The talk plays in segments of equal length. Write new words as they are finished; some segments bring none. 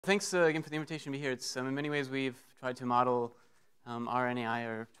Thanks again for the invitation to be here. It's in many ways we've tried to model RNAi,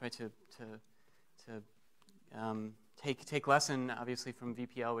 or try to take lesson, obviously, from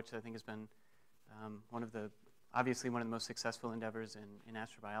VPL, which I think has been obviously one of the most successful endeavors in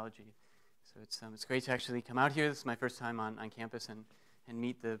astrobiology. So it's great to actually come out here. This is my first time on campus and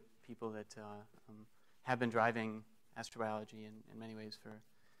meet the people that have been driving astrobiology in many ways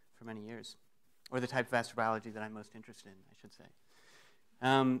for many years, or the type of astrobiology that I'm most interested in, I should say.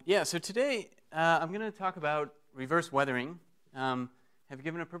 So today I'm going to talk about reverse weathering. Have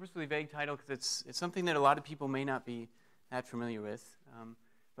given a purposefully vague title because it's something that a lot of people may not be that familiar with.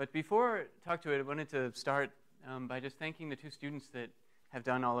 But before I talk to it, I wanted to start by just thanking the two students that have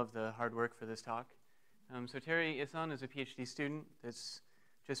done all of the hard work for this talk. So Terry Isan is a PhD student that's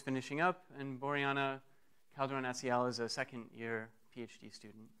just finishing up, and Boriana Calderon-Aciel is a second-year PhD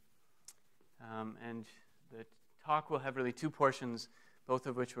student. And the talk will have really two portions, both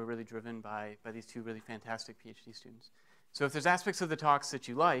of which were really driven by these two really fantastic PhD students. So if there's aspects of the talks that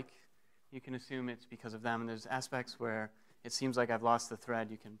you like, you can assume it's because of them. And there's aspects where it seems like I've lost the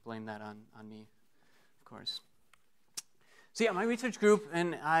thread. You can blame that on me, of course. So yeah, my research group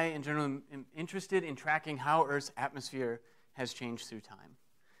and I, in general, am interested in tracking how Earth's atmosphere has changed through time.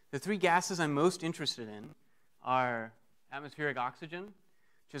 The three gases I'm most interested in are atmospheric oxygen,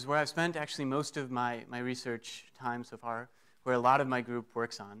 which is where I've spent actually most of my research time so far, where a lot of my group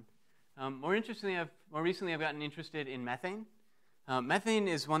works on. More recently, I've gotten interested in methane. Methane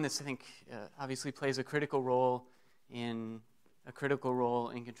is one that I think obviously plays a critical role in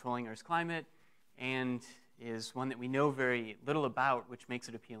controlling Earth's climate, and is one that we know very little about, which makes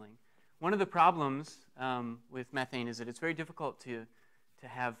it appealing. One of the problems with methane is that it's very difficult to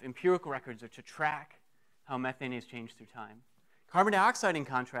have empirical records or to track how methane has changed through time. Carbon dioxide, in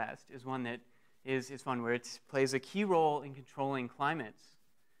contrast, is one that is fun, where it plays a key role in controlling climates.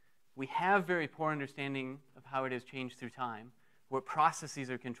 We have very poor understanding of how it has changed through time, what processes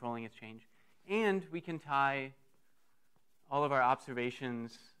are controlling its change, and we can tie all of our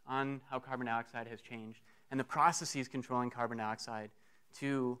observations on how carbon dioxide has changed and the processes controlling carbon dioxide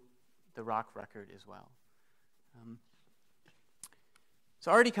to the rock record as well.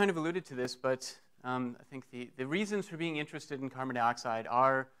 So I already kind of alluded to this, but I think the reasons for being interested in carbon dioxide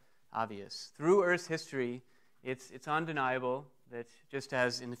are obvious. Through Earth's history, it's undeniable that just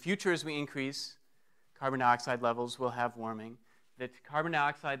as in the future as we increase carbon dioxide levels, we'll have warming, that carbon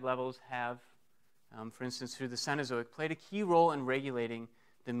dioxide levels have, for instance, through the Cenozoic, played a key role in regulating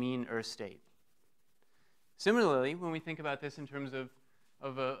the mean Earth state. Similarly, when we think about this in terms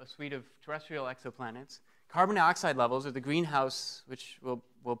of a suite of terrestrial exoplanets, carbon dioxide levels, or the greenhouse, which will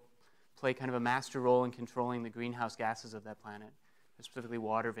play kind of a master role in controlling the greenhouse gases of that planet, specifically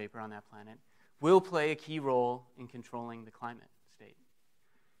water vapor on that planet, will play a key role in controlling the climate state.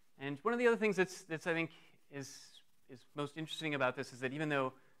 And one of the other things that's I think is most interesting about this is that even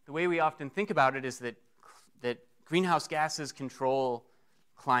though the way we often think about it is that greenhouse gases control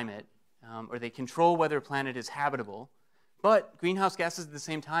climate, or they control whether a planet is habitable, but greenhouse gases at the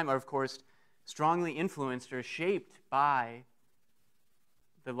same time are, of course, strongly influenced or shaped by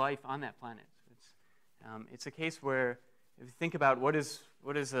the life on that planet. It's a case where, if you think about what is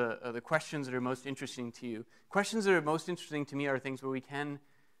the questions that are most interesting to you, questions that are most interesting to me are things where we can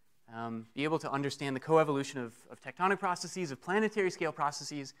be able to understand the coevolution of tectonic processes, of planetary scale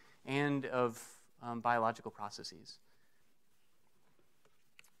processes, and of biological processes.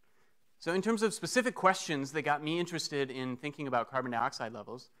 So in terms of specific questions that got me interested in thinking about carbon dioxide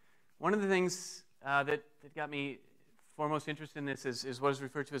levels, one of the things that got me foremost interested in this is what is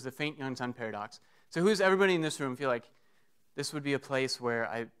referred to as the faint young sun paradox. So who's everybody in this room feel like this would be a place where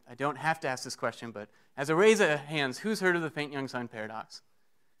I don't have to ask this question, but as a raise of hands, who's heard of the faint young sun paradox?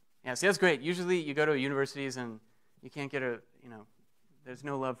 Yeah, see, that's great. Usually you go to universities and you can't get there's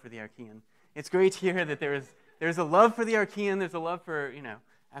no love for the Archean. It's great to hear that there's a love for the Archean, there's a love for,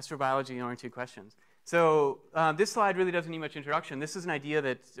 astrobiology in only two questions. So this slide really doesn't need much introduction. This is an idea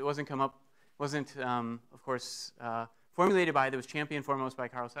that wasn't, of course, formulated by, that was championed foremost by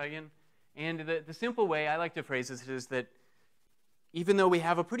Carl Sagan. And the simple way I like to phrase this is that even though we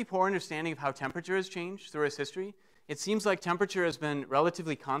have a pretty poor understanding of how temperature has changed through its history, it seems like temperature has been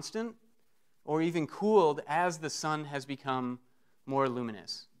relatively constant or even cooled as the sun has become more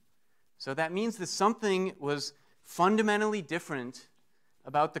luminous. So that means that something was fundamentally different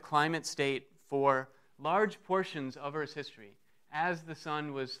about the climate state for large portions of Earth's history as the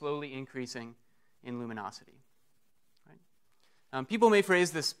sun was slowly increasing in luminosity. Right? People may phrase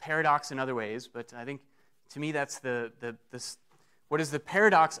this paradox in other ways, but I think to me that's what is the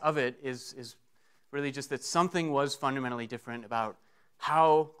paradox of it is really just that something was fundamentally different about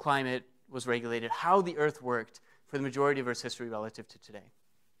how climate was regulated, how the Earth worked for the majority of Earth's history relative to today.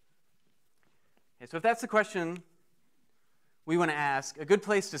 Okay, so if that's the question we want to ask, a good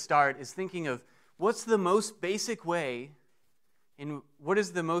place to start is thinking of what's the most basic way, and what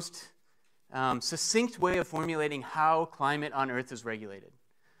is the most succinct way of formulating how climate on Earth is regulated?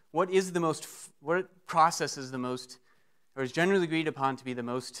 What process is the most, or is generally agreed upon to be the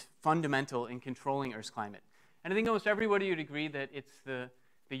most fundamental in controlling Earth's climate? And I think almost everybody would agree that it's the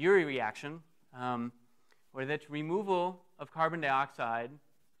Urey reaction, or that removal of carbon dioxide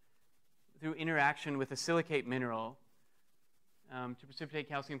through interaction with a silicate mineral to precipitate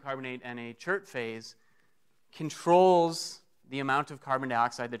calcium carbonate and a chert phase controls the amount of carbon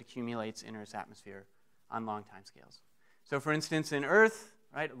dioxide that accumulates in Earth's atmosphere on long time scales. So for instance, in Earth,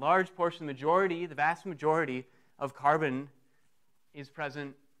 right, a large portion, the vast majority of carbon is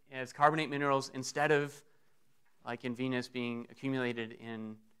present as carbonate minerals instead of, like in Venus, being accumulated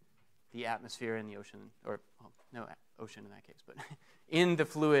in the atmosphere and the ocean, or well, no ocean in that case, but in the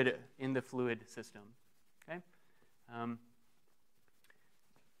fluid system. Okay.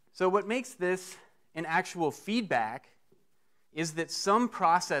 So what makes this an actual feedback is that some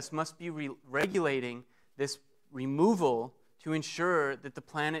process must be regulating this removal to ensure that the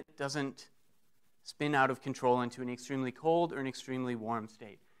planet doesn't spin out of control into an extremely cold or an extremely warm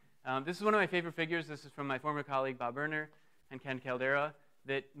state. This is one of my favorite figures. This is from my former colleague Bob Berner and Ken Caldera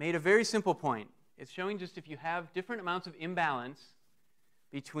that made a very simple point. It's showing just if you have different amounts of imbalance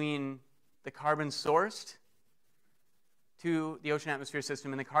between the carbon sourced to the ocean atmosphere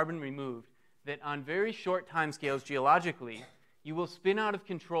system and the carbon removed, that on very short time scales geologically, you will spin out of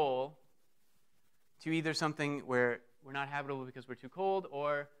control to either something where we're not habitable because we're too cold,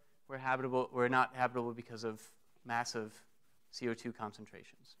 or we're not habitable because of massive CO2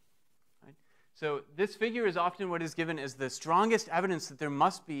 concentrations. Right? So this figure is often what is given as the strongest evidence that there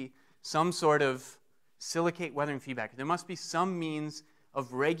must be some sort of silicate weathering feedback. There must be some means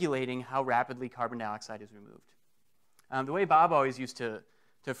of regulating how rapidly carbon dioxide is removed. The way Bob always used to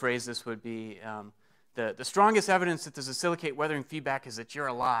phrase this would be, the strongest evidence that there's a silicate weathering feedback is that you're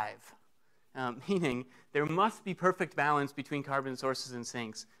alive. Meaning there must be perfect balance between carbon sources and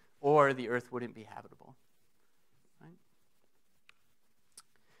sinks, or the Earth wouldn't be habitable. Right?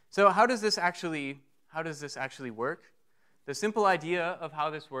 So how does this actually work? The simple idea of how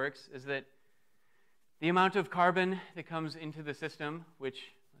this works is that the amount of carbon that comes into the system, which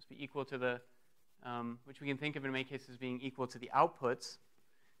must be equal to the, which we can think of in many cases being equal to the outputs,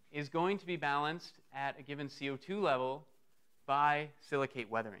 is going to be balanced at a given CO2 level by silicate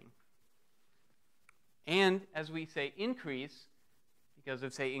weathering. And as we say increase, because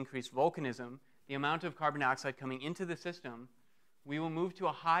of say increased volcanism, the amount of carbon dioxide coming into the system, we will move to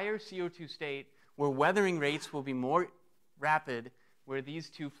a higher CO2 state where weathering rates will be more rapid, where these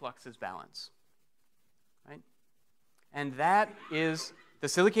two fluxes balance. Right? And that is the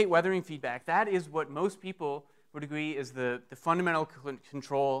silicate weathering feedback. That is what most people would agree is the fundamental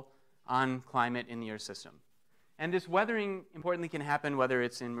control on climate in the Earth system. And this weathering, importantly, can happen whether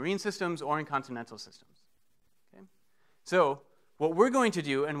it's in marine systems or in continental systems. Okay? So what we're going to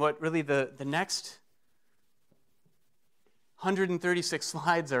do, and what really the next 136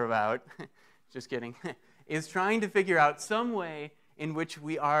 slides are about, just kidding, is trying to figure out some way in which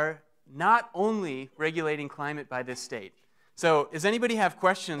we are not only regulating climate by this state. So does anybody have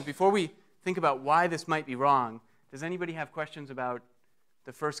questions, before we think about why this might be wrong, does anybody have questions about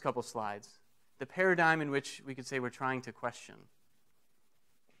the first couple slides? The paradigm in which we could say we're trying to question.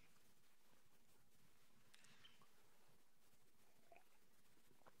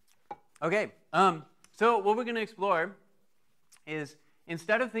 Okay, so what we're going to explore is,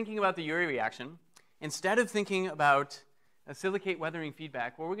 instead of thinking about the Urey reaction, instead of thinking about a silicate weathering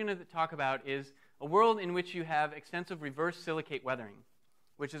feedback, what we're going to talk about is a world in which you have extensive reverse silicate weathering,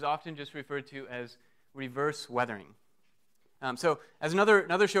 which is often just referred to as reverse weathering. So as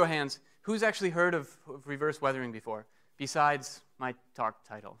another show of hands, who's actually heard of reverse weathering before, besides my talk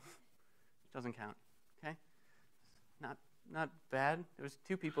title? Doesn't count, okay? Not bad. There was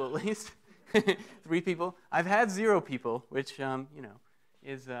 2 people at least, 3 people. I've had 0 people, which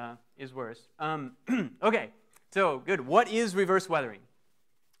is worse. Okay, so good. What is reverse weathering?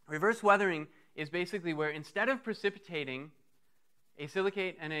 Reverse weathering is basically where instead of precipitating a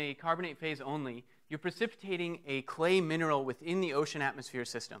silicate and a carbonate phase only, you're precipitating a clay mineral within the ocean atmosphere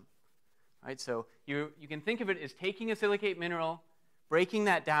system. Right? So you can think of it as taking a silicate mineral, breaking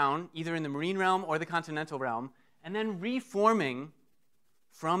that down, either in the marine realm or the continental realm, and then reforming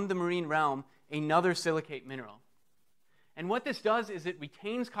from the marine realm another silicate mineral. And what this does is it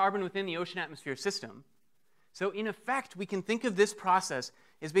retains carbon within the ocean atmosphere system, So in effect, we can think of this process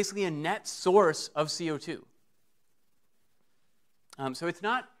as basically a net source of CO2. So it's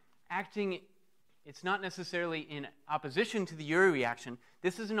not necessarily in opposition to the Urey reaction.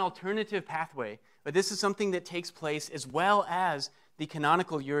 This is an alternative pathway, but this is something that takes place as well as the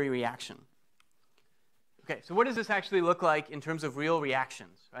canonical Urey reaction. Okay, so what does this actually look like in terms of real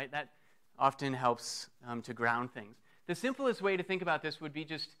reactions, right? That often helps to ground things. The simplest way to think about this would be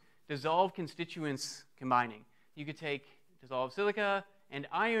just dissolved constituents combining. You could take dissolved silica and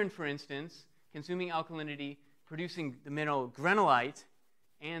iron, for instance, consuming alkalinity, producing the mineral granulite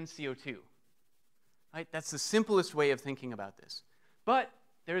and CO2. Right? That's the simplest way of thinking about this. But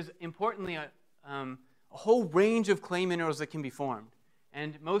there's importantly a whole range of clay minerals that can be formed.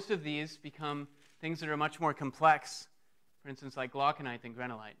 And most of these become things that are much more complex, for instance, like glauconite and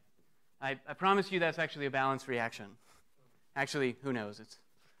granulite. I promise you that's actually a balanced reaction. Actually, who knows?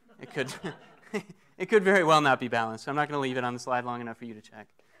 It could, it could very well not be balanced. I'm not going to leave it on the slide long enough for you to check.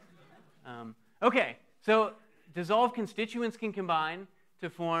 Okay, so dissolved constituents can combine to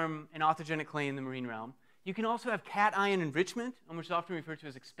form an authigenic clay in the marine realm. You can also have cation enrichment, which is often referred to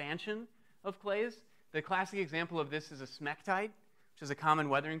as expansion of clays. The classic example of this is a smectite, which is a common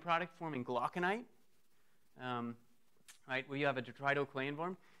weathering product forming glauconite, right, where you have a detrital clay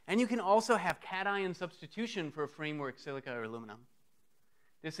involved. And you can also have cation substitution for a framework silica or aluminum.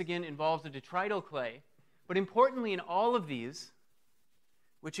 This, again, involves a detrital clay. But importantly, in all of these,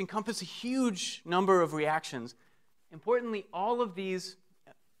 which encompass a huge number of reactions, importantly, all of these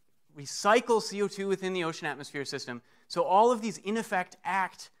recycle CO2 within the ocean atmosphere system. So all of these, in effect,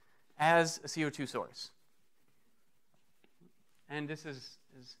 act as a CO2 source. And this is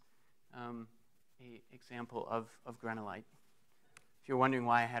an example of granulite. If you're wondering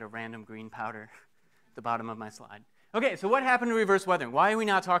why I had a random green powder at the bottom of my slide. Okay, so what happened to reverse weathering? Why are we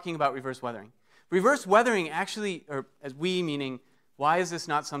not talking about reverse weathering? Reverse weathering actually, or as we meaning, why is this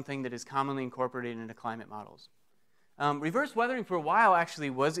not something that is commonly incorporated into climate models? Reverse weathering for a while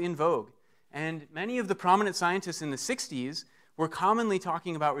actually was in vogue. And many of the prominent scientists in the 60s were commonly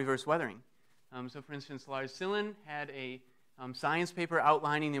talking about reverse weathering. So for instance, Lars Sillen had a science paper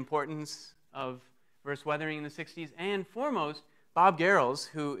outlining the importance of reverse weathering in the 60s. And foremost, Bob Garrels,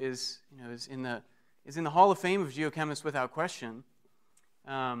 who is in the Hall of Fame of geochemists without question,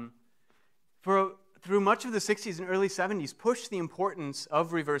 through much of the 60s and early 70s, pushed the importance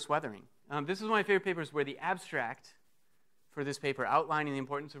of reverse weathering. This is one of my favorite papers where the abstract for this paper outlining the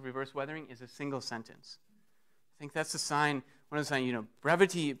importance of reverse weathering is a single sentence. I think that's the sign, one of the signs,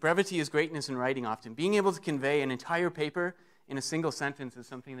 brevity is greatness in writing often. Being able to convey an entire paper in a single sentence is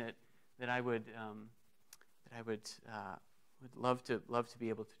something that I would love to be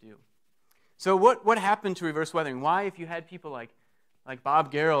able to do. So what happened to reverse weathering? Why, if you had people like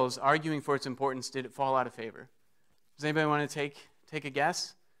Bob Garrels arguing for its importance, did it fall out of favor? Does anybody want to take a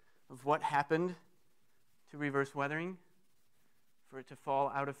guess of what happened to reverse weathering for it to fall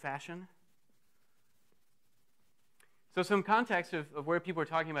out of fashion? So some context of where people were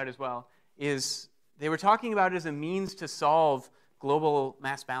talking about as well is they were talking about it as a means to solve global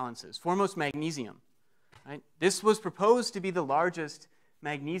mass balances, foremost magnesium. Right? This was proposed to be the largest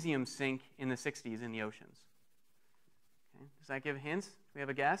magnesium sink in the 60s in the oceans. Okay. Does that give hints? Do we have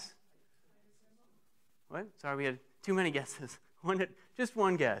a guess? What? Sorry, we had too many guesses. Just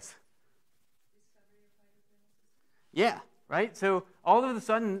one guess. Yeah, right? So all of a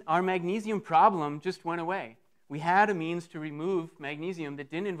sudden, our magnesium problem just went away. We had a means to remove magnesium that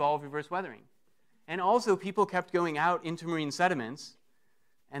didn't involve reverse weathering. And also, people kept going out into marine sediments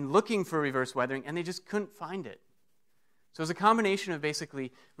and looking for reverse weathering, and they just couldn't find it. So it was a combination of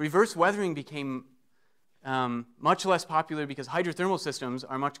basically reverse weathering became much less popular because hydrothermal systems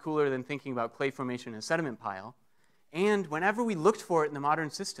are much cooler than thinking about clay formation in a sediment pile. And whenever we looked for it in the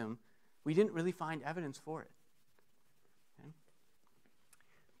modern system, we didn't really find evidence for it. Okay?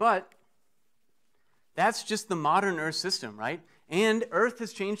 But that's just the modern Earth system, right? And Earth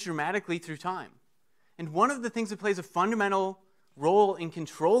has changed dramatically through time. And one of the things that plays a fundamental role in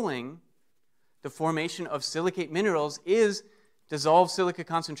controlling the formation of silicate minerals is dissolved silica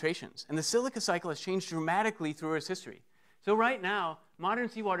concentrations. And the silica cycle has changed dramatically through Earth's history. So right now, modern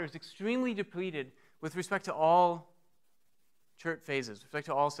seawater is extremely depleted with respect to all chert phases, with respect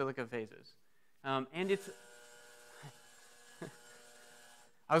to all silica phases. And it's...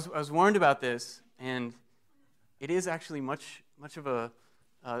 I was warned about this, and it is actually much of a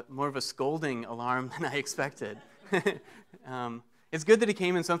more of a scolding alarm than I expected. It's good that it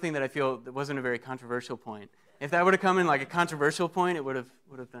came in something that I feel that wasn't a very controversial point. If that would have come in like a controversial point, it would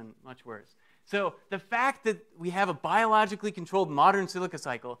have been much worse. So the fact that we have a biologically controlled modern silica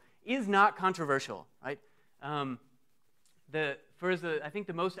cycle is not controversial, right? I think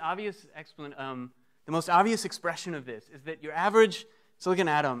the most obvious expression of this is that your average silicon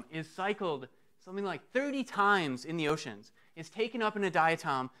atom is cycled something like 30 times in the oceans. It's taken up in a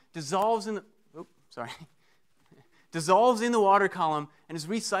diatom, dissolves in the water column, and is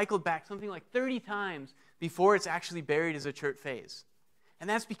recycled back something like 30 times before it's actually buried as a Chert phase. And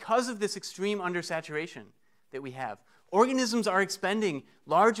that's because of this extreme undersaturation that we have. Organisms are expending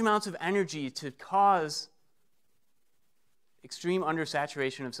large amounts of energy to cause extreme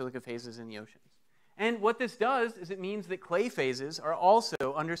undersaturation of silica phases in the oceans. And what this does is it means that clay phases are also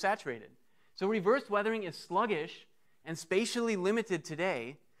undersaturated. So reverse weathering is sluggish and spatially limited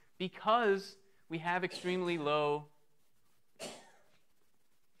today because we have extremely low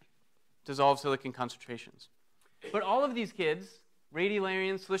dissolved silicon concentrations. But all of these kids,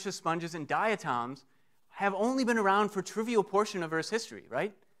 radiolarians, siliceous sponges, and diatoms, have only been around for a trivial portion of Earth's history,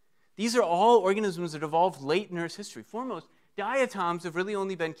 right? These are all organisms that evolved late in Earth's history. Foremost, diatoms have really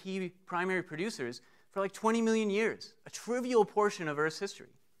only been key primary producers for like 20 million years, a trivial portion of Earth's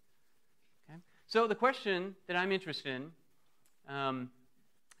history. Okay? So the question that I'm interested in,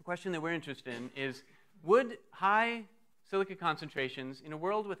 the question that we're interested in is, would high silica concentrations in a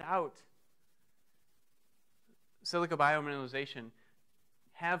world without silica biomineralization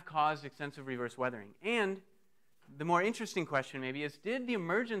have caused extensive reverse weathering? And the more interesting question maybe is, did the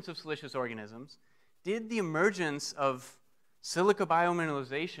emergence of siliceous organisms, did the emergence of silica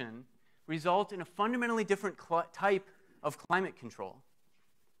biomineralization result in a fundamentally different type of climate control?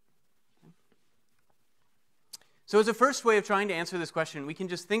 So as a first way of trying to answer this question, we can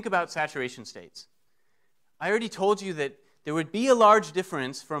just think about saturation states. I already told you that there would be a large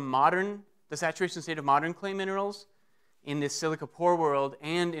difference from the saturation state of modern clay minerals in this silica-poor world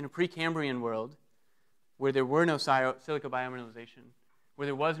and in a Precambrian world where there were no silica biomineralization, where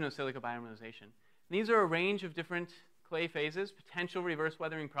there was no silica biomineralization. These are a range of different clay phases, potential reverse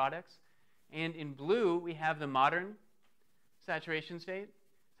weathering products. And in blue, we have the modern saturation state,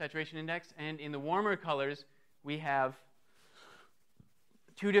 saturation index. And in the warmer colors, we have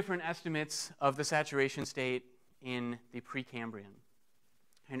two different estimates of the saturation state in the Precambrian,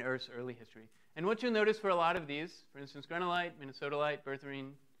 in Earth's early history. And what you'll notice for a lot of these, for instance, granulite, minnesotolite,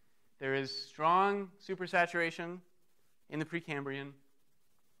 bertharine, there is strong supersaturation in the Precambrian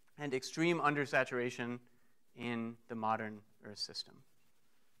and extreme undersaturation in the modern Earth system.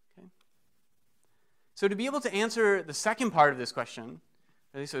 Okay? So to be able to answer the second part of this question,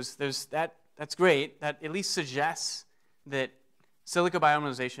 that's great. That at least suggests that silica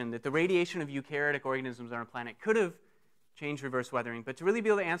biomineralization, that the radiation of eukaryotic organisms on our planet could have changed reverse weathering. But to really be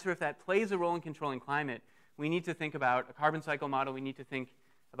able to answer if that plays a role in controlling climate, we need to think about a carbon cycle model. We need to think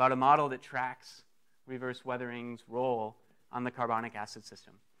about a model that tracks reverse weathering's role on the carbonic acid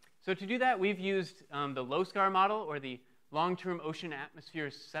system. So to do that, we've used the LOSCAR model, or the long-term ocean atmosphere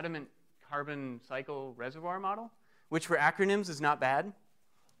sediment carbon cycle reservoir model, which for acronyms is not bad.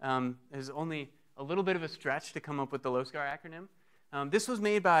 There's only a little bit of a stretch to come up with the LOSCAR acronym. This was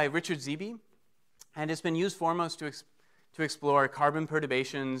made by Richard Zeeby, and it's been used foremost to explore carbon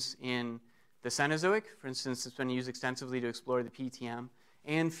perturbations in the Cenozoic. For instance, it's been used extensively to explore the PTM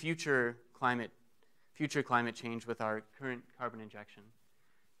and future climate change with our current carbon injection.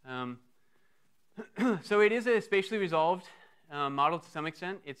 So it is a spatially resolved model to some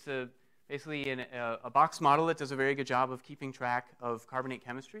extent. It's basically a box model that does a very good job of keeping track of carbonate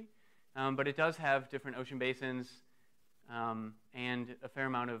chemistry. But it does have different ocean basins and a fair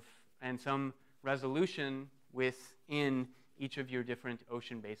amount of, and some resolution within each of your different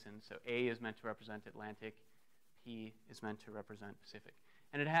ocean basins. So A is meant to represent Atlantic, P is meant to represent Pacific.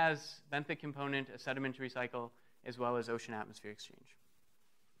 And it has benthic component, a sedimentary cycle, as well as ocean-atmosphere exchange.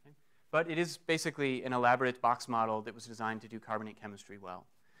 Okay? But it is basically an elaborate box model that was designed to do carbonate chemistry well.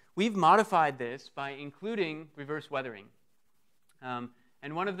 We've modified this by including reverse weathering.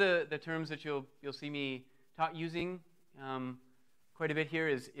 And one of the terms that you'll see me using quite a bit here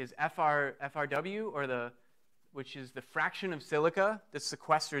is FRW, or which is the fraction of silica that's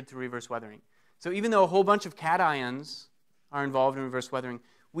sequestered through reverse weathering. So even though a whole bunch of cations are involved in reverse weathering,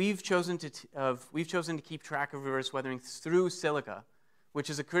 we've chosen to keep track of reverse weathering through silica, which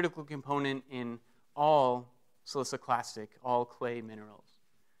is a critical component in all siliciclastic, all clay minerals.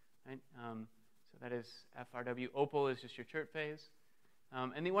 Right? So that is FRW. Opal is just your Chert phase.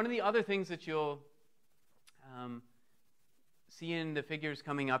 And one of the other things that you'll see in the figures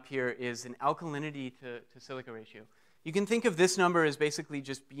coming up here is an alkalinity to silica ratio. You can think of this number as basically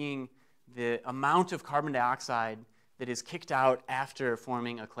just being the amount of carbon dioxide that is kicked out after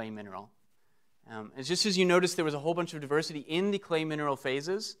forming a clay mineral. And just as you noticed there was a whole bunch of diversity in the clay mineral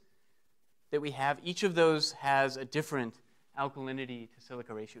phases, that we have, each of those has a different alkalinity to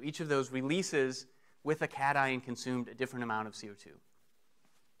silica ratio. Each of those releases with a cation consumed a different amount of CO2.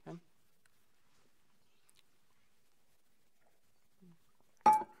 Okay?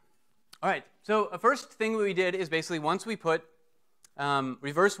 All right, so a first thing we did is basically once we put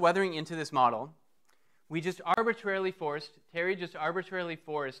reverse weathering into this model, we just arbitrarily forced, Terry just arbitrarily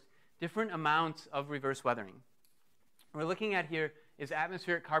forced different amounts of reverse weathering. What we're looking at here is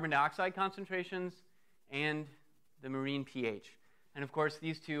atmospheric carbon dioxide concentrations and the marine pH. And of course,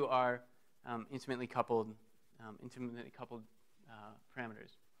 these two are intimately coupled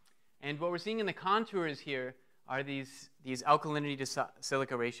parameters. And what we're seeing in the contours here are these alkalinity to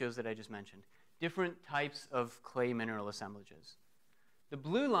silica ratios that I just mentioned, different types of clay mineral assemblages. The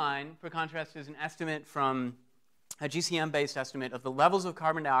blue line, for contrast, is an estimate from a GCM-based estimate of the levels of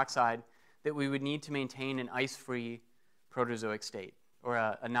carbon dioxide that we would need to maintain an ice-free Proterozoic state, or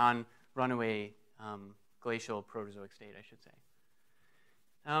a non-runaway glacial Proterozoic state, I should say.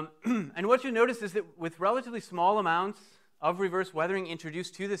 And what you notice is that with relatively small amounts of reverse weathering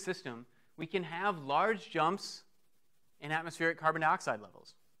introduced to the system, we can have large jumps in atmospheric carbon dioxide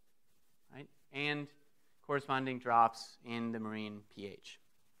levels, right? And corresponding drops in the marine pH.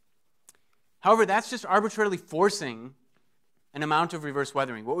 However, that's just arbitrarily forcing an amount of reverse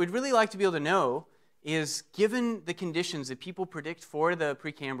weathering. What we'd really like to be able to know is, given the conditions that people predict for the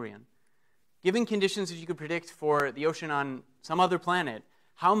Precambrian, given conditions that you could predict for the ocean on some other planet,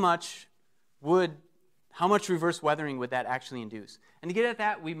 how much reverse weathering would that actually induce? And to get at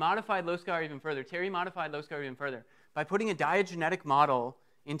that, we modified LOSCAR even further. Terry modified LOSCAR even further by putting a diagenetic model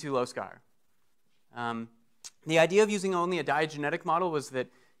into LOSCAR. The idea of using only a diagenetic model was that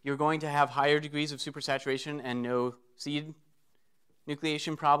you're going to have higher degrees of supersaturation and no seed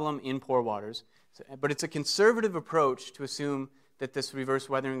nucleation problem in pore waters. But it's a conservative approach to assume that this reverse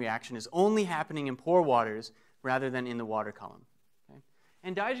weathering reaction is only happening in pore waters rather than in the water column. Okay?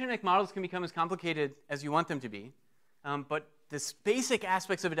 And diagenetic models can become as complicated as you want them to be, but the basic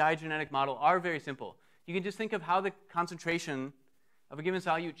aspects of a diagenetic model are very simple. You can just think of how the concentration of a given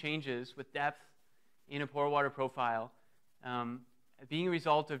solute changes with depth in a pore water profile, being a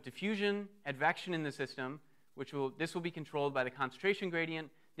result of diffusion, advection in the system, this will be controlled by the concentration gradient,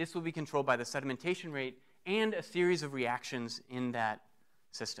 this will be controlled by the sedimentation rate, and a series of reactions in that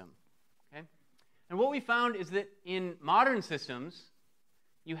system. Okay? And what we found is that in modern systems,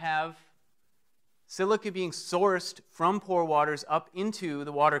 you have silica being sourced from pore waters up into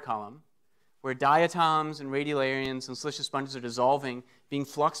the water column, where diatoms and radiolarians and siliceous sponges are dissolving, being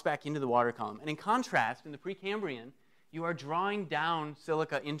fluxed back into the water column. And in contrast, in the Precambrian, you are drawing down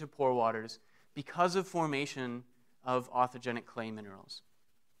silica into pore waters because of formation of authigenic clay minerals.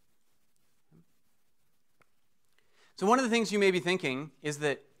 So one of the things you may be thinking is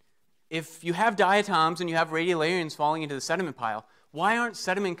that if you have diatoms and you have radiolarians falling into the sediment pile, why aren't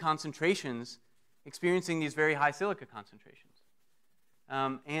sediment concentrations experiencing these very high silica concentrations?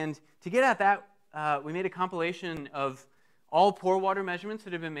 And to get at that, we made a compilation of all pore water measurements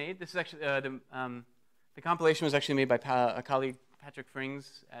that have been made. This is actually the compilation was actually made by a colleague, Patrick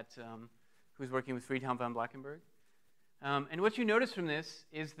Frings, who's working with Friedhelm von Blackenberg. And what you notice from this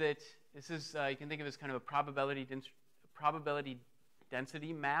is that this is you can think of as kind of a probability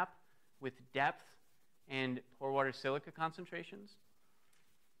density map with depth and pore water silica concentrations.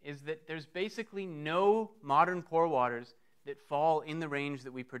 Is that there's basically no modern pore waters that fall in the range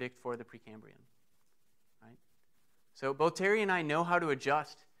that we predict for the Precambrian. Right? So both Terry and I know how to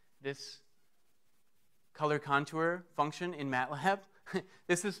adjust this color contour function in MATLAB.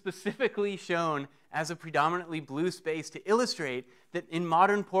 This is specifically shown as a predominantly blue space to illustrate that in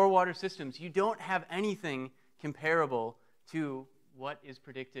modern pore water systems, you don't have anything comparable to what is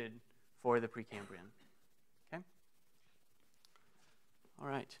predicted for the Precambrian. Okay? All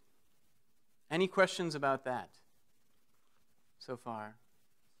right. Any questions about that so far?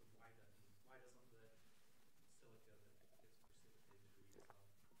 Why doesn't the silica that gets precipitated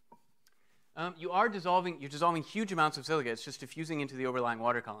You're dissolving huge amounts of silica. It's just diffusing into the overlying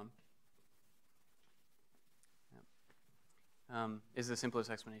water column. Yeah. Is the simplest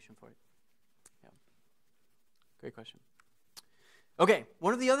explanation for it. Yeah. Great question. Okay,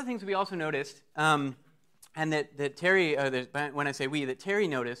 one of the other things we also noticed, and that Terry, when I say we, that Terry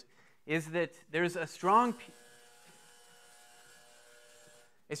noticed, is that there's a strong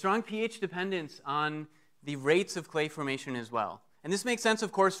pH dependence on the rates of clay formation as well. And this makes sense,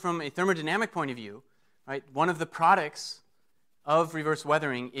 of course, from a thermodynamic point of view. Right? One of the products of reverse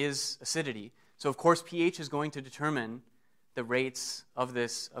weathering is acidity. So, of course, pH is going to determine the rates of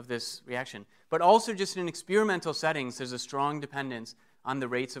this reaction. But also just in experimental settings, there's a strong dependence on the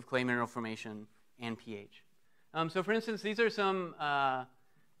rates of clay mineral formation and pH. So for instance, these are some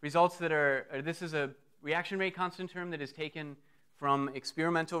results that this is a reaction rate constant term that is taken from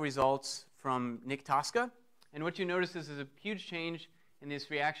experimental results from Nick Tosca. And what you notice is a huge change in this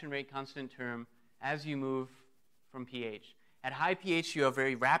reaction rate constant term as you move from pH. At high pH, you have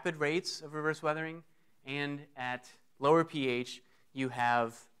very rapid rates of reverse weathering, and at lower pH, you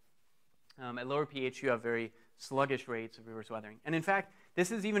have very sluggish rates of reverse weathering. And in fact,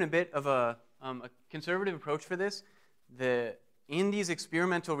 this is even a bit of a conservative approach for this. In these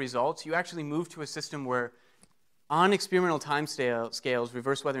experimental results, you actually move to a system where, on experimental time scales,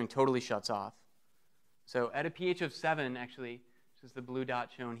 reverse weathering totally shuts off. So at a pH of 7, actually, this is the blue dot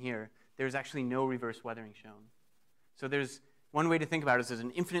shown here, there's actually no reverse weathering shown. So there's one way to think about it is there's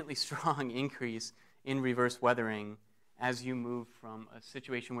an infinitely strong increase in reverse weathering as you move from a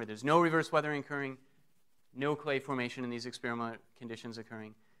situation where there's no reverse weathering occurring, no clay formation in these experimental conditions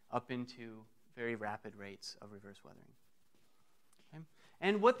occurring, up into very rapid rates of reverse weathering. Okay?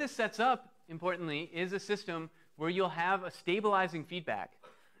 And what this sets up, importantly, is a system where you'll have a stabilizing feedback.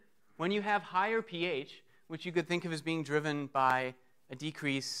 When you have higher pH, which you could think of as being driven by a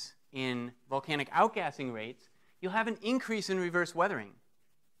decrease in volcanic outgassing rates, you'll have an increase in reverse weathering.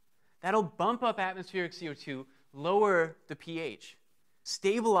 That'll bump up atmospheric CO2, lower the pH,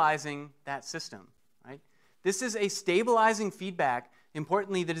 stabilizing that system. Right? This is a stabilizing feedback,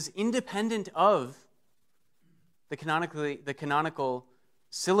 importantly, that is independent of the canonical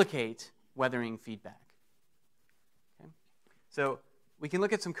silicate weathering feedback. Okay? So we can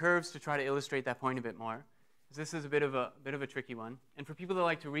look at some curves to try to illustrate that point a bit more. This is a bit of a tricky one. And for people that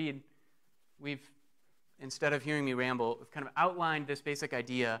like to read, instead of hearing me ramble, we've kind of outlined this basic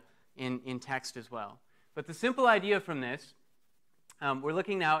idea in text as well. But the simple idea from this, we're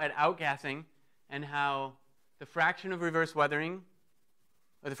looking now at outgassing and how the fraction of reverse weathering,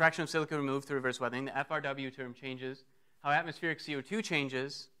 or the fraction of silica removed through reverse weathering, the FRW term changes, how atmospheric CO2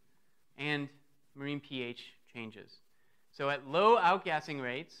 changes, and marine pH changes. So at low outgassing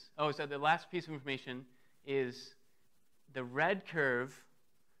rates, so the last piece of information is the red curve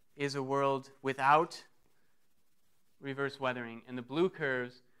is a world without reverse weathering, and the blue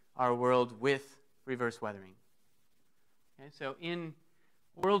curves are a world with reverse weathering. Okay, so in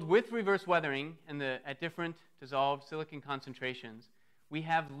world with reverse weathering and at different dissolved silicon concentrations, we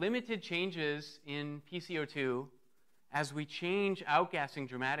have limited changes in PCO2 as we change outgassing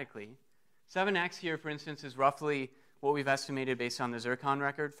dramatically. 7x here, for instance, is roughly what we've estimated based on the zircon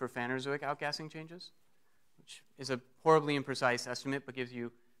record for Phanerozoic outgassing changes, which is a horribly imprecise estimate, but gives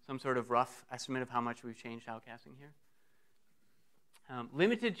you some sort of rough estimate of how much we've changed outgassing here.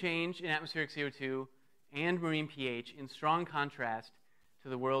 Limited change in atmospheric CO2 and marine pH in strong contrast to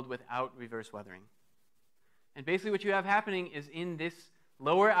the world without reverse weathering. And basically what you have happening is in this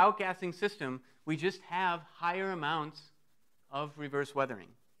lower outgassing system, we just have higher amounts of reverse weathering,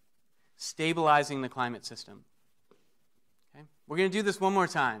 stabilizing the climate system. Okay? We're going to do this one more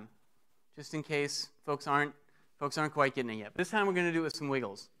time, just in case folks aren't quite getting it yet. This time we're going to do it with some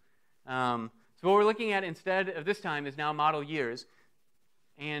wiggles. So what we're looking at instead of this time is now model years,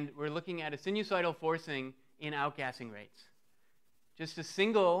 and we're looking at a sinusoidal forcing in outgassing rates. Just a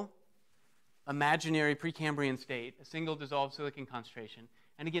single imaginary Precambrian state, a single dissolved silicon concentration.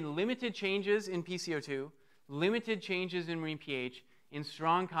 And again, limited changes in PCO2, limited changes in marine pH, in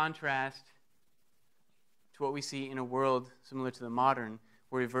strong contrast to what we see in a world similar to the modern,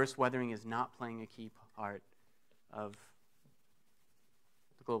 where reverse weathering is not playing a key part of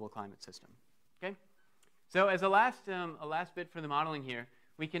the global climate system. Okay? So as a last bit for the modeling here,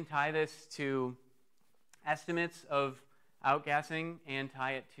 we can tie this to estimates of outgassing and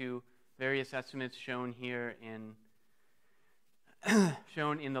tie it to various estimates shown here in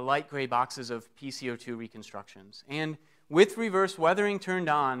the light gray boxes of PCO2 reconstructions. And with reverse weathering turned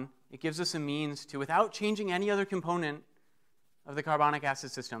on, it gives us a means to, without changing any other component of the carbonic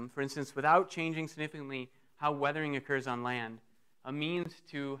acid system, for instance, without changing significantly how weathering occurs on land, a means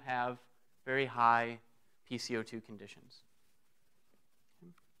to have very high PCO2 conditions.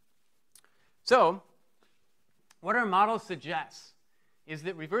 So, what our model suggests is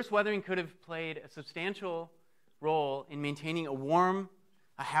that reverse weathering could have played a substantial role in maintaining a warm,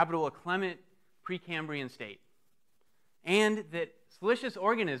 a habitable, a clement Precambrian state, and that siliceous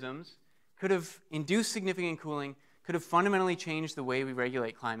organisms could have induced significant cooling, could have fundamentally changed the way we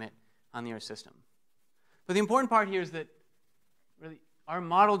regulate climate on the Earth system. But the important part here is that really our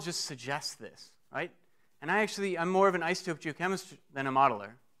model just suggests this, right? And I'm more of an isotope geochemist than a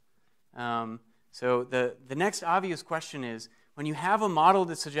modeler. So the next obvious question is, when you have a model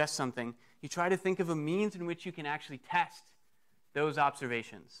that suggests something, you try to think of a means in which you can actually test those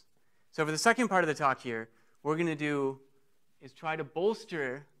observations. So for the second part of the talk here, what we're going to do is try to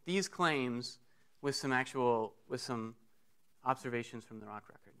bolster these claims with some observations from the rock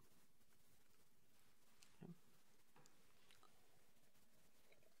record.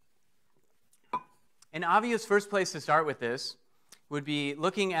 Okay. An obvious first place to start with this would be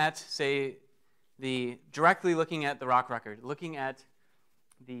looking at, say, directly looking at the rock record, looking at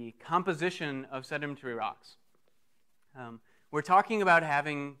the composition of sedimentary rocks. We're talking about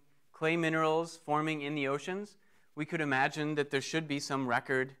having clay minerals forming in the oceans. We could imagine that there should be some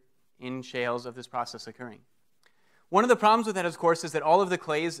record in shales of this process occurring. One of the problems with that, of course, is that all of the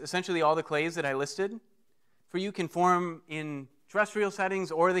clays, essentially all the clays that I listed for you, can form in terrestrial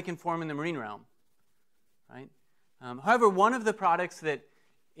settings or they can form in the marine realm, right? However, one of the products that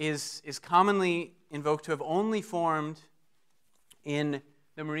is commonly invoked to have only formed in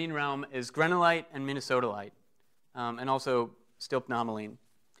the marine realm is granulite and minnesotolite, and also stilpnomeline,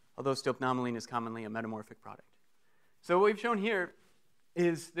 although stilpnomeline is commonly a metamorphic product. So what we've shown here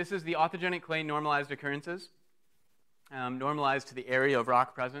is this is the authigenic clay normalized occurrences, normalized to the area of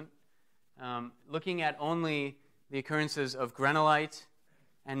rock present, looking at only the occurrences of granulite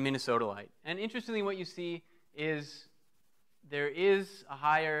and minnesotolite. And interestingly, what you see is there is a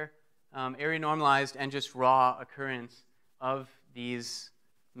higher area normalized and just raw occurrence of these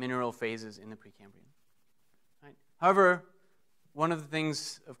mineral phases in the Precambrian. Right? However, one of the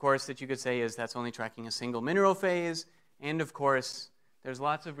things, of course, that you could say is that's only tracking a single mineral phase, and of course, there's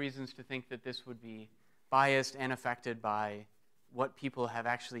lots of reasons to think that this would be biased and affected by what people have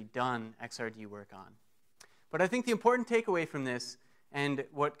actually done XRD work on. But I think the important takeaway from this, and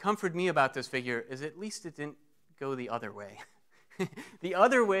what comforted me about this figure, is at least it didn't go the other way. The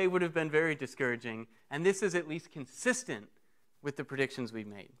other way would have been very discouraging, and this is at least consistent with the predictions we've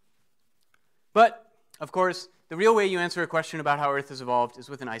made. But, of course, the real way you answer a question about how Earth has evolved is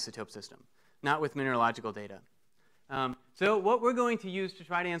with an isotope system, not with mineralogical data. So what we're going to use to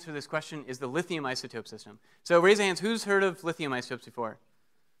try to answer this question is the lithium isotope system. So raise your hands. Who's heard of lithium isotopes before?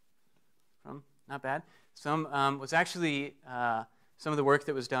 Not bad. Some was actually some of the work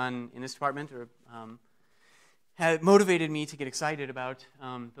that was done in this department or had motivated me to get excited about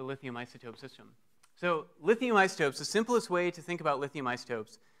the lithium isotope system. So lithium isotopes, the simplest way to think about lithium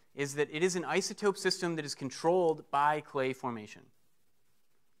isotopes is that it is an isotope system that is controlled by clay formation.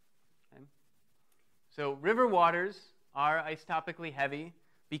 Okay? So river waters are isotopically heavy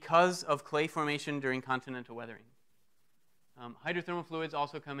because of clay formation during continental weathering. Hydrothermal fluids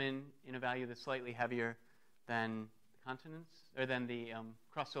also come in a value that's slightly heavier than continents or than the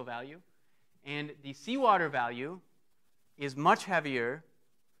crustal value. And the seawater value is much heavier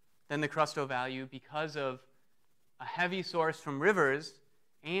than the crustal value because of a heavy source from rivers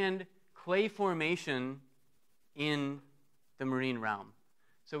and clay formation in the marine realm.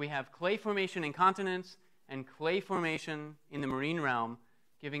 So we have clay formation in continents and clay formation in the marine realm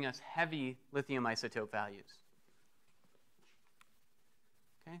giving us heavy lithium isotope values.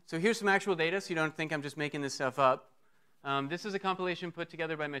 Okay, so here's some actual data so you don't think I'm just making this stuff up. This is a compilation put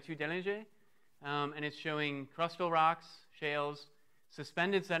together by Mathieu Delinger, and it's showing crustal rocks, shales,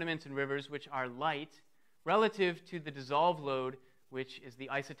 suspended sediments in rivers which are light relative to the dissolved load, which is the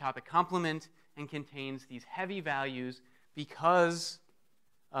isotopic complement and contains these heavy values because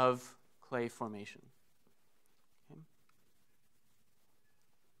of clay formation. Okay.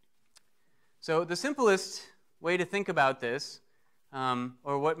 So the simplest way to think about this,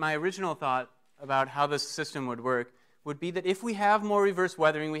 or what my original thought about how this system would work, would be that if we have more reverse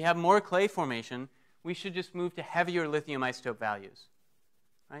weathering, we have more clay formation, we should just move to heavier lithium isotope values.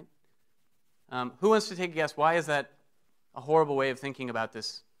 Right? Who wants to take a guess? Why is that a horrible way of thinking about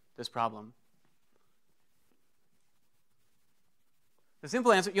this problem? The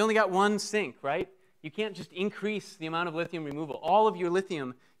simple answer, you only got one sink, right? You can't just increase the amount of lithium removal. All of your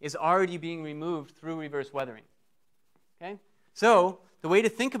lithium is already being removed through reverse weathering. Okay? So the way to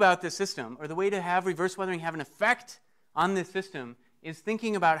think about this system, or the way to have reverse weathering have an effect on this system, is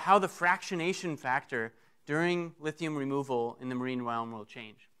thinking about how the fractionation factor during lithium removal in the marine realm will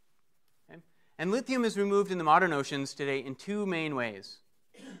change. Okay? And lithium is removed in the modern oceans today in two main ways.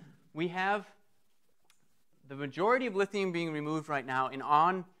 We have the majority of lithium being removed right now in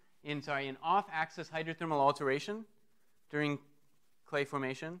off-axis hydrothermal alteration during clay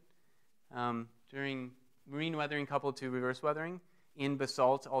formation, during marine weathering coupled to reverse weathering, in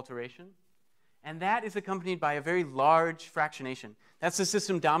basalt alteration. And that is accompanied by a very large fractionation. That's a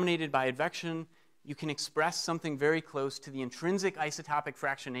system dominated by advection. You can express something very close to the intrinsic isotopic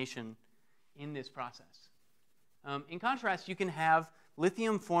fractionation in this process. In contrast, you can have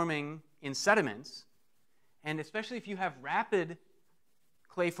lithium forming in sediments, and especially if you have rapid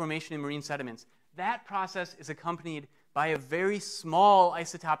clay formation in marine sediments, that process is accompanied by a very small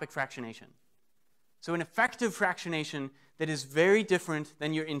isotopic fractionation. So an effective fractionation that is very different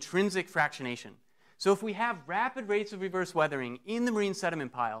than your intrinsic fractionation. So if we have rapid rates of reverse weathering in the marine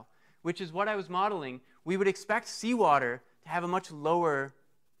sediment pile, which is what I was modeling, we would expect seawater to have a much lower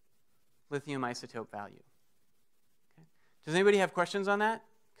lithium isotope value. Okay. Does anybody have questions on that?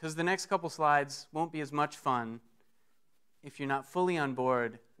 Because the next couple slides won't be as much fun if you're not fully on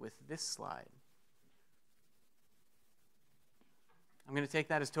board with this slide. I'm going to take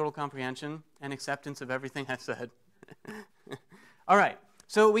that as total comprehension and acceptance of everything I said. All right.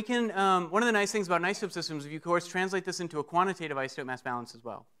 So we can, one of the nice things about isotope systems is you, of course, translate this into a quantitative isotope mass balance as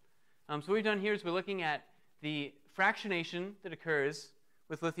well. So what we've done here is we're looking at the fractionation that occurs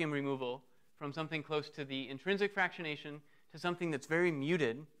with lithium removal from something close to the intrinsic fractionation to something that's very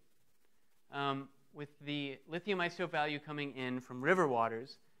muted, with the lithium isotope value coming in from river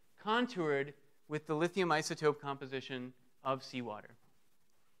waters, contoured with the lithium isotope composition of seawater.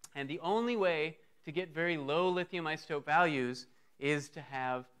 And the only way to get very low lithium isotope values is to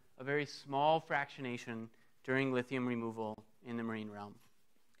have a very small fractionation during lithium removal in the marine realm.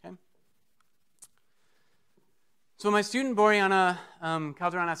 Okay? So my student Boriana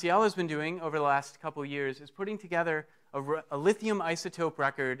Calderon-Aciel has been doing over the last couple of years is putting together a lithium isotope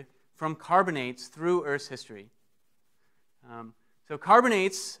record from carbonates through Earth's history. So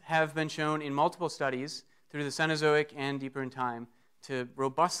carbonates have been shown in multiple studies through the Cenozoic and deeper in time to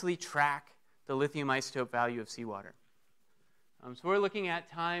robustly track the lithium isotope value of seawater. So we're looking at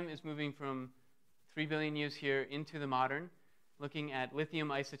time is moving from 3 billion years here into the modern, looking at lithium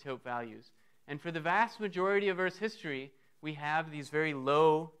isotope values. And for the vast majority of Earth's history, we have these very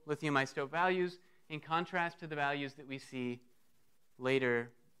low lithium isotope values in contrast to the values that we see later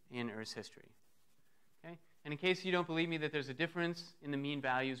in Earth's history. Okay? And in case you don't believe me that there's a difference in the mean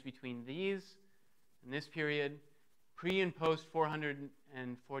values between these and this period, pre and post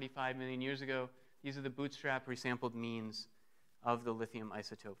 445 million years ago, these are the bootstrap resampled means of the lithium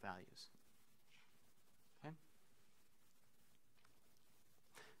isotope values. Okay?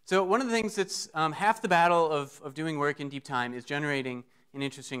 So one of the things that's half the battle of doing work in deep time is generating an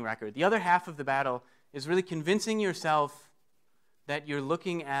interesting record. The other half of the battle is really convincing yourself that you're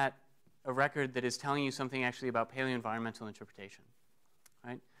looking at a record that is telling you something actually about paleoenvironmental interpretation.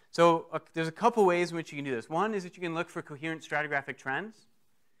 Right? So there's a couple ways in which you can do this. One is that you can look for coherent stratigraphic trends.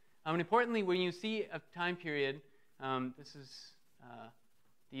 And importantly, when you see a time period, this is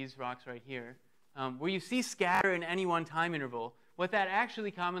these rocks right here, where you see scatter in any one time interval, what that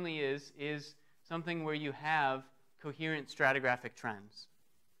actually commonly is something where you have coherent stratigraphic trends.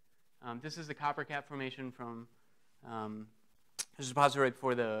 This is the copper cap formation from, this is deposited right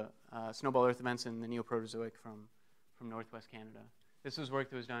before the snowball earth events in the Neoproterozoic from northwest Canada. This was work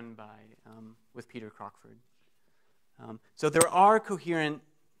that was done by, with Peter Crockford. So there are coherent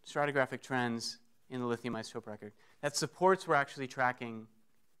stratigraphic trends in the lithium isotope record that supports we're actually tracking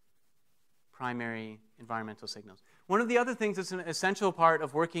primary environmental signals. One of the other things that's an essential part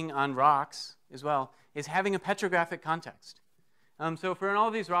of working on rocks as well is having a petrographic context. So for all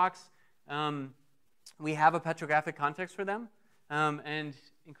of these rocks, we have a petrographic context for them, and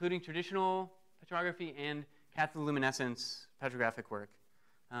including traditional petrography and cathodoluminescence petrographic work.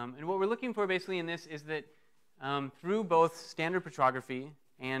 And what we're looking for basically in this is that through both standard petrography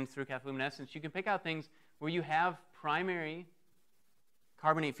and through cathodoluminescence, you can pick out things where you have primary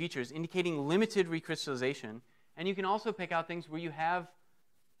carbonate features indicating limited recrystallization, and you can also pick out things where you have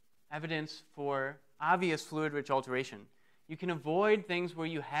evidence for obvious fluid-rich alteration. You can avoid things where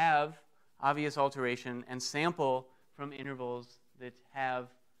you have obvious alteration and sample from intervals that have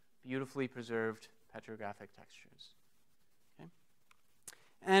beautifully preserved petrographic textures. Okay?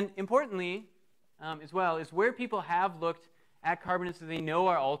 And importantly, as well, is where people have looked at carbonates that they know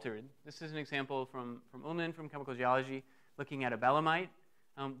are altered. This is an example from Ullman from chemical geology, looking at a belemite.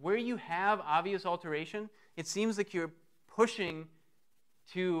 Where you have obvious alteration, it seems like you're pushing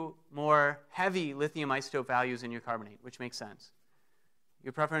to more heavy lithium isotope values in your carbonate, which makes sense.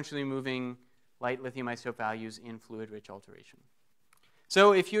 You're preferentially moving light lithium isotope values in fluid-rich alteration.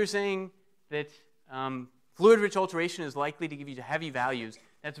 So if you're saying that fluid-rich alteration is likely to give you heavy values,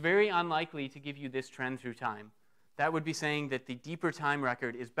 that's very unlikely to give you this trend through time. That would be saying that the deeper time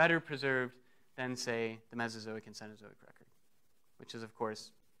record is better preserved than, say, the Mesozoic and Cenozoic record, which is, of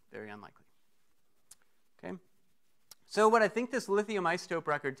course, very unlikely. Okay? So what I think this lithium isotope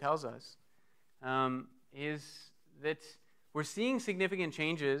record tells us is that we're seeing significant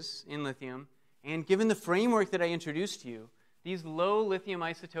changes in lithium, and given the framework that I introduced to you, these low lithium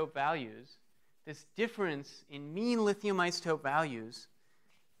isotope values this difference in mean lithium isotope values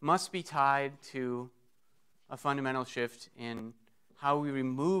must be tied to a fundamental shift in how we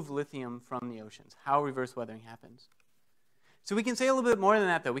remove lithium from the oceans, how reverse weathering happens. So we can say a little bit more than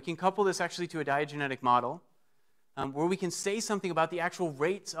that, though. We can couple this actually to a diagenetic model where we can say something about the actual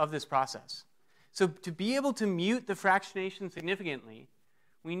rates of this process. So to be able to mute the fractionation significantly,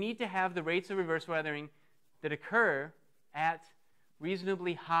 we need to have the rates of reverse weathering that occur at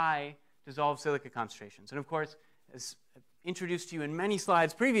reasonably high dissolved silica concentrations. And of course, as introduced to you in many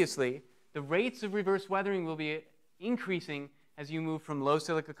slides previously, the rates of reverse weathering will be increasing as you move from low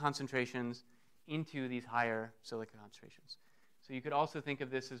silica concentrations into these higher silica concentrations. So you could also think of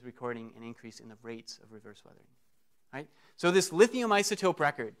this as recording an increase in the rates of reverse weathering. Right? So this lithium isotope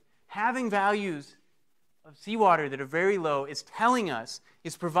record, having values of seawater that are very low, is telling us,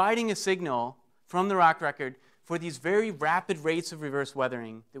 is providing a signal from the rock record for these very rapid rates of reverse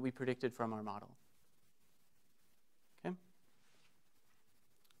weathering that we predicted from our model. Okay?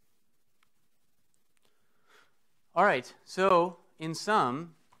 All right, so in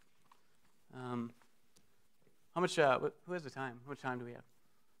sum, how much, who has the time? How much time do we have?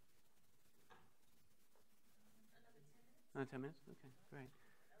 Another 10 minutes? Okay, great.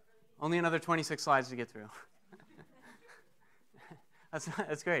 Only another 26 slides to get through.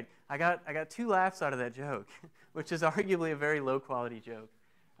 That's great. I got 2 laughs out of that joke, which is arguably a very low quality joke.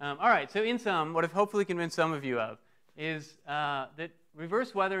 All right, so in sum, what I've hopefully convinced some of you of is that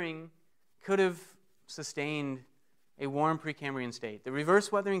reverse weathering could have sustained a warm Precambrian state. The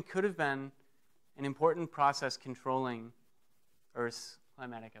reverse weathering could have been an important process controlling Earth's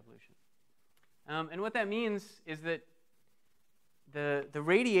climatic evolution. And what that means is that the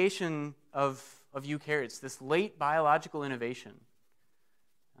radiation of eukaryotes, this late biological innovation,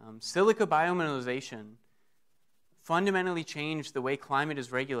 silica biomineralization, fundamentally changed the way climate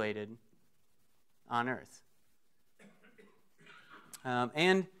is regulated on Earth.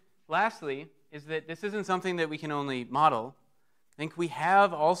 And lastly, is that this isn't something that we can only model. I think we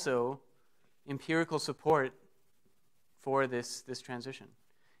have also empirical support for this transition.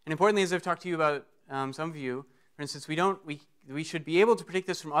 And importantly, as I've talked to you about, some of you, for instance, we should be able to predict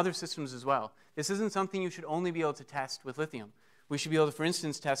this from other systems as well. This isn't something you should only be able to test with lithium. We should be able to, for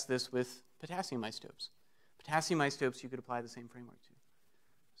instance, test this with potassium isotopes. Potassium isotopes you could apply the same framework to.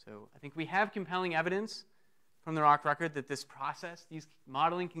 So I think we have compelling evidence from the rock record that this process, these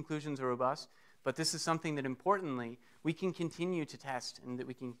modeling conclusions are robust, but this is something that, importantly, we can continue to test and that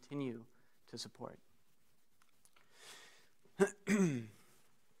we can continue to support.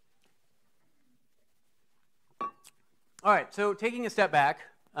 All right, so taking a step back,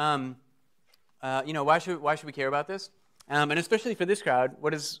 why should we care about this? And especially for this crowd,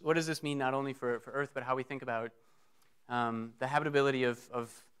 what does this mean not only for Earth, but how we think about the habitability of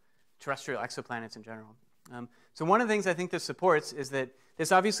terrestrial exoplanets in general? So one of the things I think this supports is that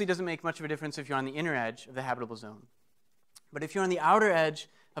this obviously doesn't make much of a difference if you're on the inner edge of the habitable zone. But if you're on the outer edge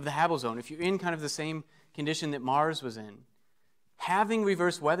of the habitable zone, if you're in kind of the same condition that Mars was in, having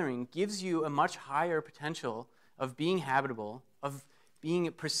reverse weathering gives you a much higher potential of being habitable, of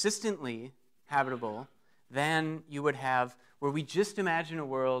being persistently habitable, than you would have where we just imagine a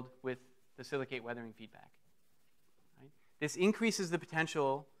world with the silicate weathering feedback. Right? This increases the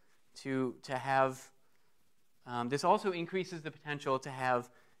potential to have, this also increases the potential to have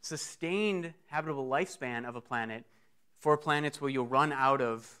sustained habitable lifespan of a planet for planets where you'll run out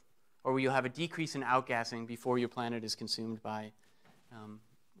of, or where you'll have a decrease in outgassing before your planet is consumed by,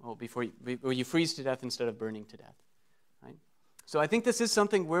 where you freeze to death instead of burning to death. Right? So I think this is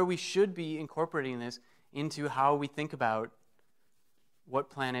something where we should be incorporating this into how we think about what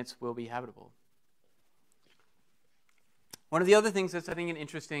planets will be habitable. One of the other things that's, I think, an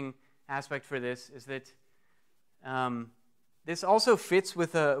interesting aspect for this is that this also fits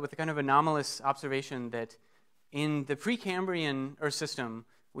with a kind of anomalous observation that in the Precambrian Earth system,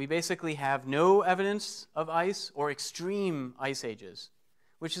 we basically have no evidence of ice or extreme ice ages,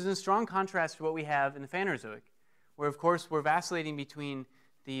 which is in strong contrast to what we have in the Phanerozoic, where, of course, we're vacillating between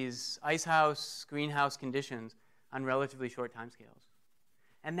these icehouse, greenhouse conditions on relatively short timescales.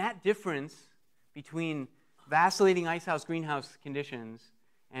 And that difference between vacillating icehouse, greenhouse conditions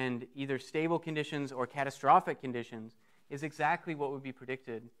and either stable conditions or catastrophic conditions is exactly what would be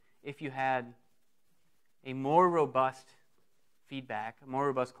predicted if you had a more robust feedback, a more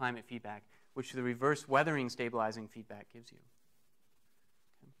robust climate feedback, which the reverse weathering stabilizing feedback gives you.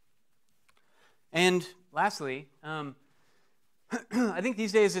 Okay. And lastly, I think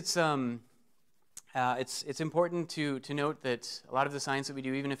these days it's important to note that a lot of the science that we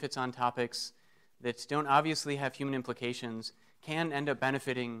do, even if it's on topics that don't obviously have human implications, can end up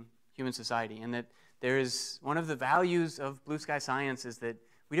benefiting human society, and that there is one of the values of blue sky science is that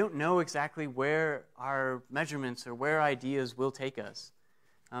we don't know exactly where our measurements or where ideas will take us.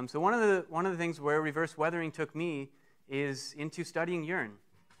 So one of the things where reverse weathering took me is into studying urine.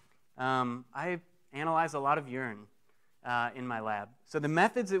 I analyze a lot of urine in my lab. So the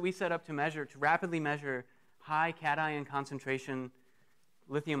methods that we set up to rapidly measure high cation concentration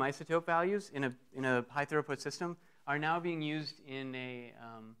lithium isotope values in a high throughput system are now being used in a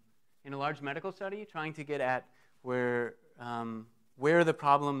large medical study, trying to get at where the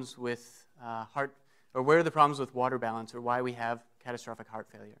problems with where are the problems with water balance, or why we have catastrophic heart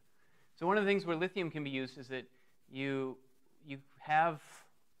failure. So one of the things where lithium can be used is that you have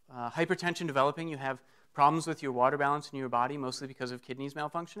hypertension developing, you have problems with your water balance in your body, mostly because of kidneys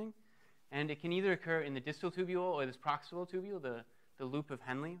malfunctioning. And it can either occur in the distal tubule or this proximal tubule, the loop of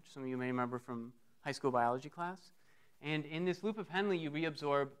Henle, which some of you may remember from high school biology class. And in this loop of Henle, you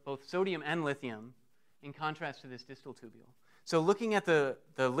reabsorb both sodium and lithium in contrast to this distal tubule. So looking at the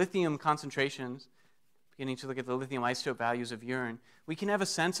lithium concentrations, beginning to look at the lithium isotope values of urine, we can have a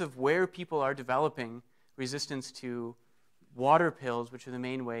sense of where people are developing resistance to water pills, which are the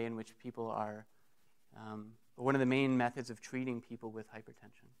main way in which people are, one of the main methods of treating people with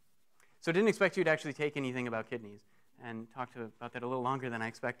hypertension. So I didn't expect you to actually take anything about kidneys and talk about that a little longer than I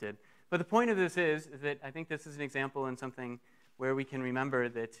expected. But the point of this is that I think this is an example and something where we can remember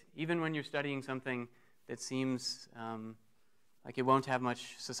that even when you're studying something that seems like it won't have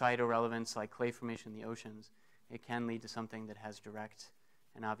much societal relevance, like clay formation in the oceans, it can lead to something that has direct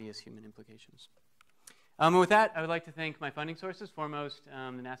and obvious human implications. And with that, I would like to thank my funding sources, foremost the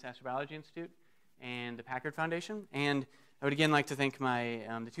NASA Astrobiology Institute and the Packard Foundation. And I would again like to thank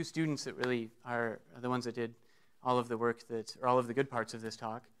the two students that really are the ones that did all of the work or all of the good parts of this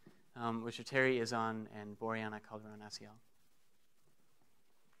talk, which are Terry Izon and Boriana Calderon-Aciel.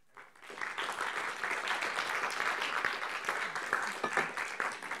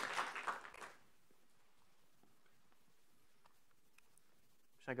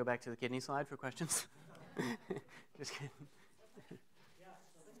 Should I go back to the kidney slide for questions? Just kidding. Yeah,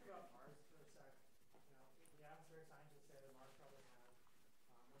 so think about Mars for a sec. The atmospheric scientists say that Mars probably had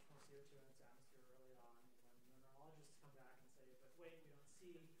much more CO2 in its atmosphere early on. And when mineralogists come back and say, but wait, we don't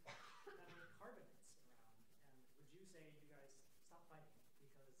see that many carbonates around. And would you say you guys stop fighting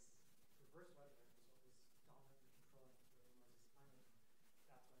because reverse weathering is what was dominantly controlling early Mars's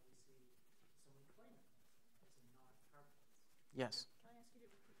climate? That's why we see so many clay minerals and not carbonates. Yes. Can I ask you to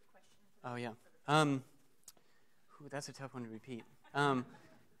repeat the question? Oh, yeah. That's a tough one to repeat.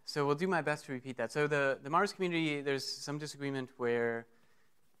 So we'll do my best to repeat that. So the Mars community, there's some disagreement where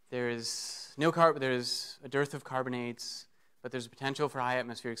there's a dearth of carbonates, but there's a potential for high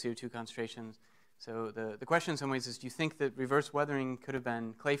atmospheric CO2 concentrations. So the question in some ways is, do you think that reverse weathering could have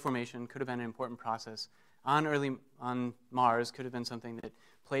been, clay formation could have been an important process on Mars, could have been something that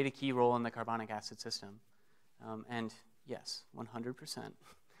played a key role in the carbonic acid system? And yes, 100%.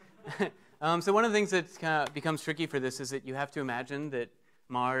 So one of the things that becomes tricky for this is that you have to imagine that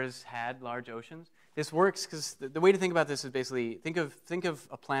Mars had large oceans. This works because the way to think about this is basically think of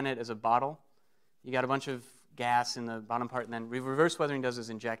a planet as a bottle. You got a bunch of gas in the bottom part, and then reverse weathering does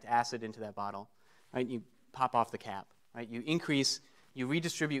is inject acid into that bottle. Right? You pop off the cap. Right? You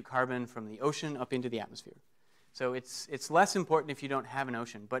redistribute carbon from the ocean up into the atmosphere. So it's less important if you don't have an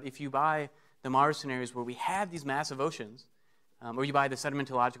ocean. But if you buy the Mars scenarios where we have these massive oceans, or you buy the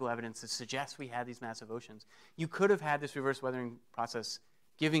sedimentological evidence that suggests we had these massive oceans, you could have had this reverse weathering process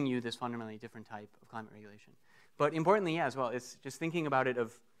giving you this fundamentally different type of climate regulation. But importantly, yeah, as well, it's just thinking about it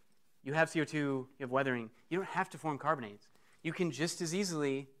of, you have CO2, you have weathering, you don't have to form carbonates. You can just as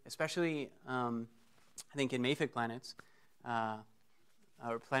easily, especially I think in mafic planets,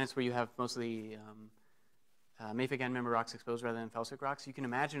 or planets where you have mostly mafic end member rocks exposed rather than felsic rocks, you can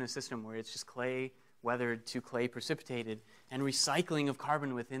imagine a system where it's just clay weathered to clay precipitated, and recycling of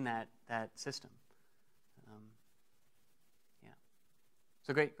carbon within that system. Yeah.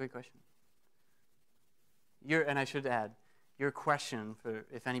 So great question. And I should add, your question, for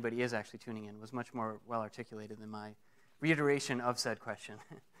if anybody is actually tuning in, was much more well articulated than my reiteration of said question.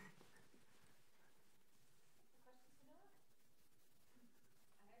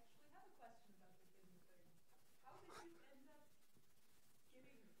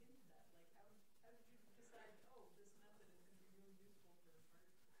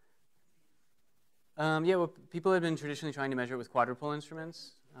 Yeah, well, people have been traditionally trying to measure it with quadrupole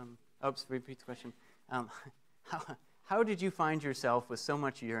instruments. Repeat the question. How did you find yourself with so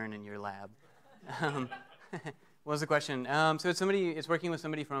much urine in your lab? What was the question? So it's working with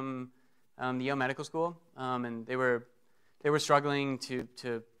somebody from the Yale Medical School, and they were they were struggling to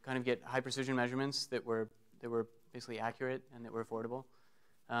kind of get high precision measurements that were basically accurate and that were affordable.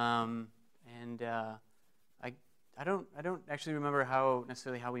 I don't actually remember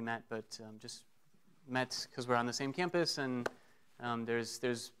necessarily how we met, but just met because we're on the same campus, and there's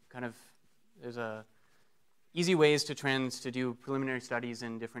easy ways to do preliminary studies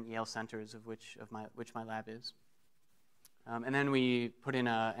in different Yale centers, of which my lab is. And then we put in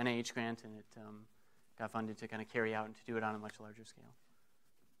a NIH grant, and it got funded to kind of carry out and to do it on a much larger scale.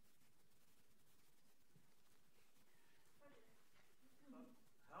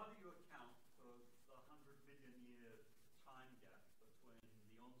 How do you account for the 100 million year time gap between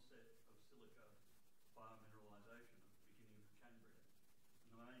the onset of silica biomineralization at the beginning of the Precambrian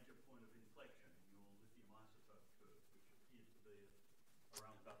and the major point of inflection in your lithium isotope curve, which appears to be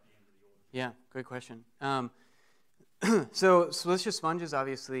around about the end of the order? Yeah, great question. So siliceous sponges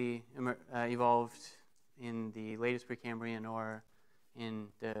obviously evolved in the latest Precambrian or in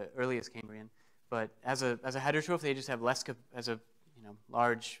the earliest Cambrian, but as a heterotroph, they just have less as a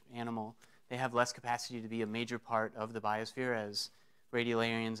large animal. They have less capacity to be a major part of the biosphere as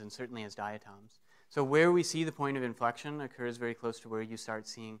radiolarians and certainly as diatoms. So where we see the point of inflection occurs very close to where you start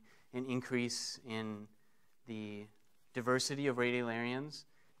seeing an increase in the diversity of radiolarians,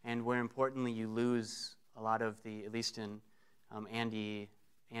 and where importantly you lose a lot of the, at least in Andy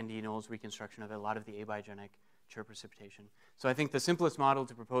Knowles' reconstruction of it, a lot of the abiogenic chert precipitation. So I think the simplest model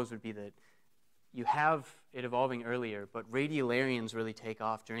to propose would be that you have it evolving earlier, but radiolarians really take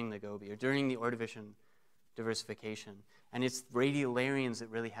off during the Gobi or during the Ordovician diversification. And it's radiolarians that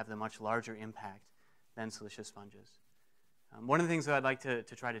really have the much larger impact than siliceous sponges. One of the things that I'd like to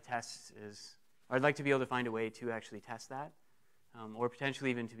try to test is, or I'd like to be able to find a way to actually test that, or potentially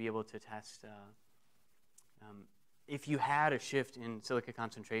even to be able to test if you had a shift in silica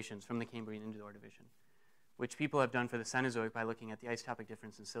concentrations from the Cambrian into the Ordovician, which people have done for the Cenozoic by looking at the isotopic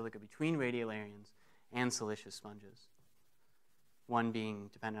difference in silica between radiolarians and siliceous sponges, one being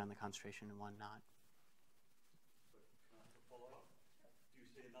dependent on the concentration and one not. But can I follow up? Do you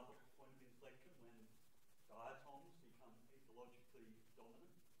see another point of inflection when diatoms become ecologically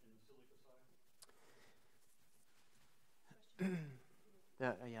dominant in the silica cycle?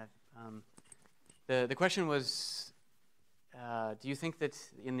 The question was, do you think that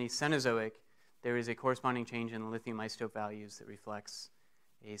in the Cenozoic there is a corresponding change in the lithium isotope values that reflects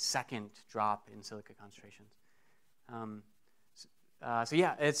a second drop in silica concentrations? So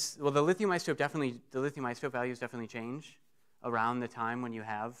yeah, the lithium isotope values definitely change around the time when you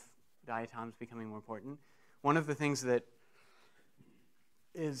have diatoms becoming more important. One of the things that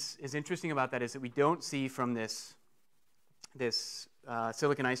is interesting about that is that we don't see from this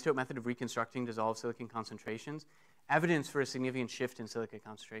silicon isotope method of reconstructing dissolved silicon concentrations evidence for a significant shift in silica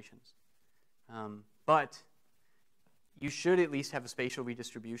concentrations. But you should at least have a spatial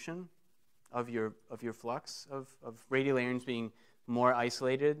redistribution of your flux of radiolarians being more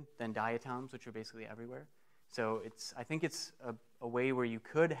isolated than diatoms, which are basically everywhere. So I think it's a way where you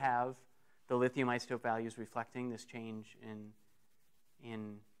could have the lithium isotope values reflecting this change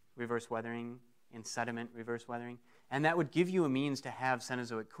in reverse weathering, in sediment reverse weathering. And that would give you a means to have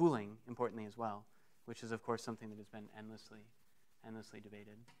Cenozoic cooling, importantly as well, which is, of course, something that has been endlessly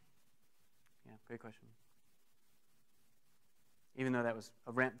debated. Yeah, great question. Even though that was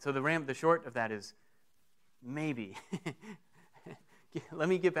a ramp. So the short of that is maybe. Let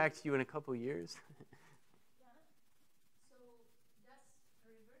me get back to you in a couple years. Yeah. So does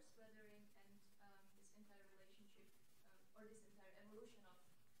reverse weathering and this entire relationship or this entire evolution of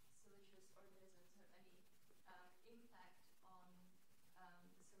siliceous organisms have any impact on the silicon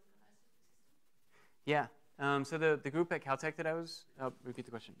isotope system? Yeah. So the group at Caltech that I was, repeat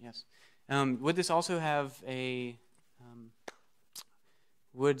the question, yes. Would this also have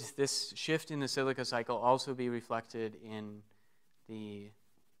would this shift in the silica cycle also be reflected in the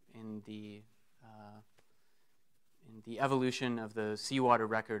evolution of the seawater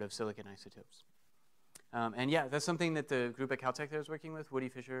record of silicon isotopes? And yeah, that's something that the group at Caltech that I was working with, Woody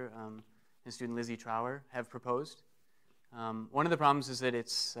Fisher and student Lizzie Trower, have proposed. One of the problems is that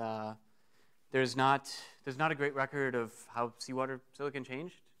there's not a great record of how seawater silicon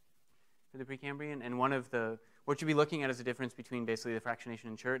changed for the Precambrian, and what you'd be looking at is the difference between basically the fractionation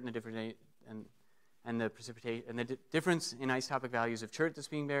in chert and the different and the precipitation and the difference in isotopic values of chert that's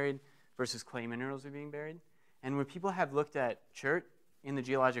being buried versus clay minerals that are being buried. And when people have looked at chert in the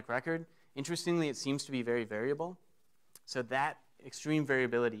geologic record, interestingly, it seems to be very variable. So that extreme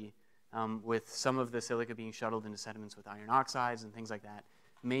variability with some of the silica being shuttled into sediments with iron oxides and things like that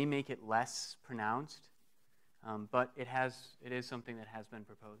may make it less pronounced, but it is something that has been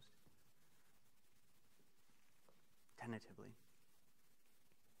proposed. tentatively.